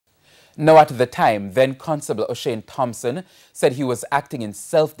Now, at the time, then Constable O'Shane Thompson said he was acting in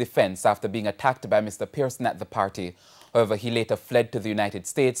self-defense after being attacked by Mr. Pearson at the party. However, he later fled to the United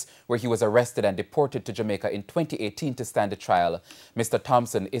States, where he was arrested and deported to Jamaica in 2018 to stand a trial. Mr.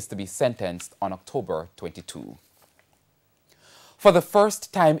 Thompson is to be sentenced on October 22. For the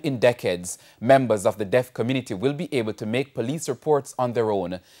first time in decades, members of the deaf community will be able to make police reports on their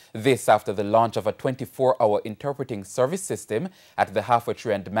own. This after the launch of a 24-hour interpreting service system at the Halfway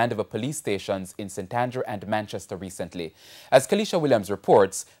Tree and Mandeville police stations in St. Andrew and Manchester recently. As Kalisha Williams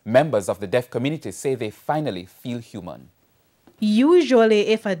reports, members of the deaf community say they finally feel human. Usually,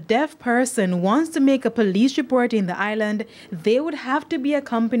 if a deaf person wants to make a police report in the island, they would have to be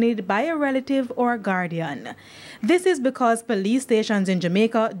accompanied by a relative or a guardian. This is because police stations in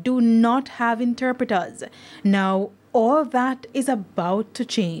Jamaica do not have interpreters. Now, all that is about to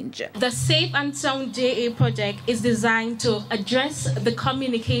change. The Safe and Sound JA project is designed to address the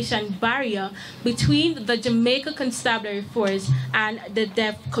communication barrier between the Jamaica Constabulary Force and the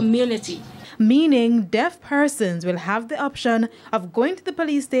deaf community. Meaning deaf persons will have the option of going to the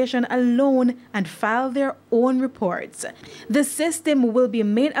police station alone and file their own reports. The system will be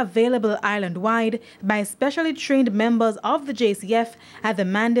made available island-wide by specially trained members of the JCF at the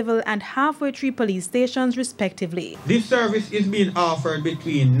Mandeville and Halfway Tree police stations respectively. This service is being offered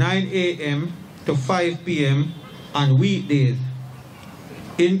between 9 a.m. to 5 p.m. on weekdays.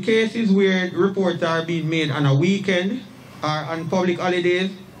 In cases where reports are being made on a weekend or on public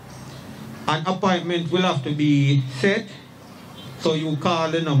holidays, an appointment will have to be set. So you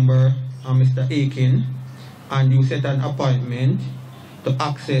call the number, Mr. Aiken, and you set an appointment to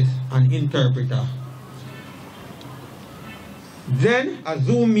access an interpreter. Then a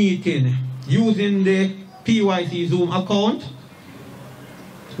Zoom meeting using the PYC Zoom account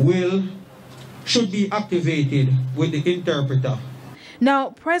should be activated with the interpreter.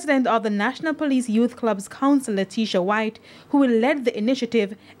 Now, President of the National Police Youth Club's Council, Letitia White, who led the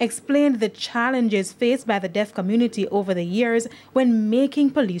initiative, explained the challenges faced by the deaf community over the years when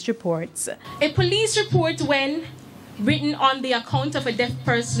making police reports. A police report, when written on the account of a deaf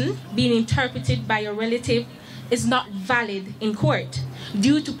person being interpreted by a relative, is not valid in court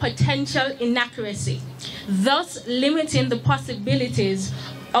due to potential inaccuracy, thus limiting the possibilities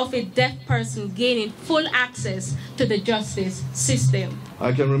of a deaf person gaining full access to the justice system.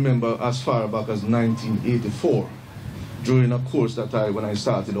 I can remember as far back as 1984, during a course when I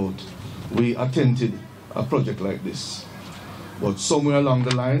started out, we attempted a project like this. But somewhere along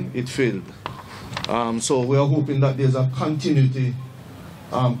the line, it failed. So we are hoping that there's a continuity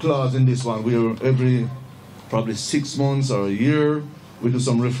clause in this one, where every probably 6 months or a year, we do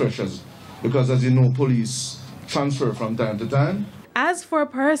some refreshers. Because as you know, police transfer from time to time. As for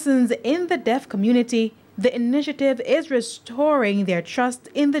persons in the deaf community, the initiative is restoring their trust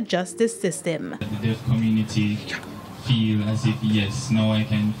in the justice system. The deaf community feel as if, yes, now I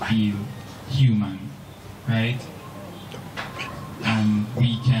can feel human, right? And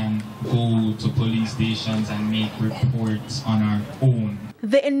we can go to police stations and make reports on our own.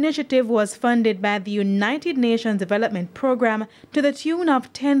 The initiative was funded by the United Nations Development Program to the tune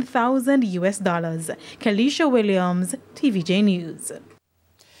of $10,000 US. Kalisha Williams, TVJ News.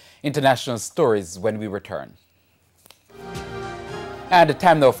 International stories when we return. And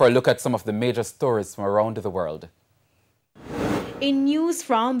time now for a look at some of the major stories from around the world. In news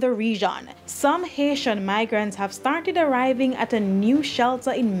from the region, some Haitian migrants have started arriving at a new shelter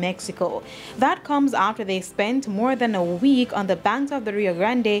in Mexico. That comes after they spent more than a week on the banks of the Rio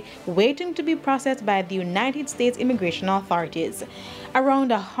Grande waiting to be processed by the United States immigration authorities. Around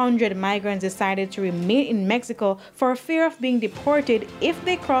 100 migrants decided to remain in Mexico for fear of being deported if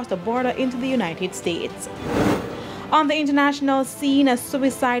they crossed the border into the United States. On the international scene, a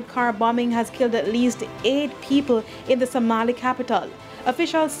suicide car bombing has killed at least 8 people in the Somali capital.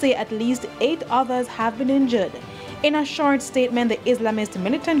 Officials say at least 8 others have been injured. In a short statement, the Islamist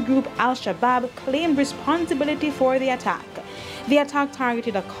militant group Al-Shabaab claimed responsibility for the attack. The attack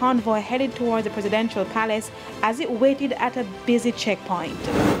targeted a convoy headed towards the presidential palace as it waited at a busy checkpoint.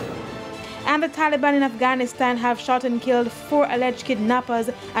 And the Taliban in Afghanistan have shot and killed 4 alleged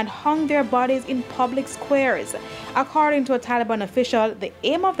kidnappers and hung their bodies in public squares. According to a Taliban official, the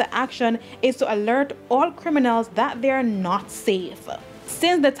aim of the action is to alert all criminals that they are not safe.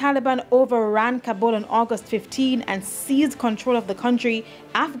 Since the Taliban overran Kabul on August 15 and seized control of the country,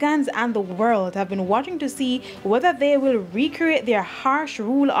 Afghans and the world have been watching to see whether they will recreate their harsh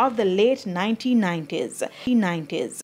rule of the late 1990s.